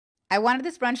I wanted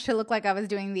this brunch to look like I was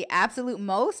doing the absolute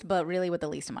most, but really with the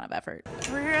least amount of effort.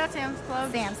 We're here at Sam's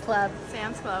Club. Sam's Club.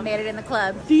 Sam's Club. Made it in the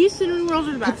club. These cinnamon rolls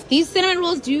are the best. These cinnamon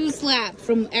rolls do slap.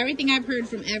 From everything I've heard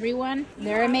from everyone,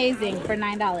 they're amazing for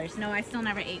 $9. No, I still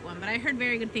never ate one, but I heard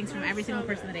very good things from every single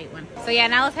person that ate one. So yeah,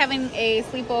 Nala's having a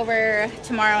sleepover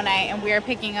tomorrow night, and we are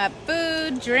picking up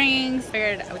food, drinks.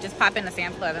 Figured I would just pop into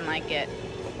Sam's Club and like get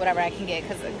whatever I can get,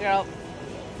 because a girl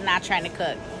not trying to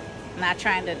cook. Not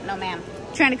trying to, no ma'am.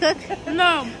 Trying to cook?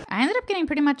 No. I ended up getting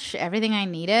pretty much everything I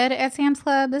needed at Sam's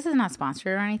Club. This is not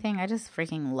sponsored or anything. I just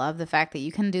freaking love the fact that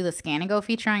you can do the scan and go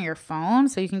feature on your phone,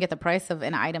 so you can get the price of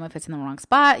an item if it's in the wrong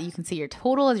spot. You can see your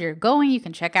total as you're going. You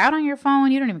can check out on your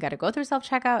phone. You don't even got to go through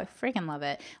self-checkout. I freaking love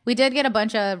it. We did get a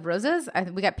bunch of roses.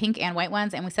 We got pink and white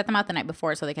ones, and we set them out the night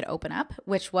before so they could open up,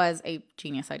 which was a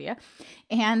genius idea.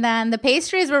 And then the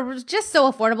pastries were just so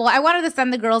affordable. I wanted to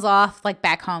send the girls off like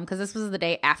back home, because this was the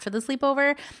day after the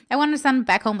sleepover. I wanted to send them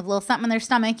back home with a little something in their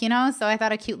stomach, you know? So I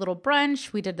thought a cute little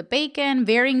brunch. We did the bacon,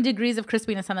 varying degrees of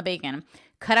crispiness on the bacon.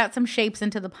 Cut out some shapes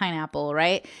into the pineapple,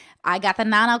 right? I got the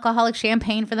non-alcoholic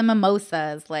champagne for the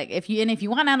mimosas. Like, if you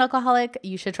want non-alcoholic,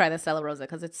 you should try the Stella Rosa,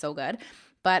 because it's so good.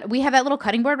 But we have that little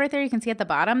cutting board right there you can see at the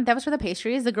bottom. That was for the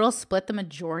pastries. The girls split the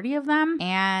majority of them.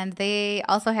 And they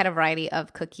also had a variety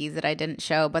of cookies that I didn't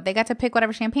show. But they got to pick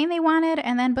whatever champagne they wanted.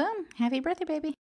 And then boom, happy birthday, baby.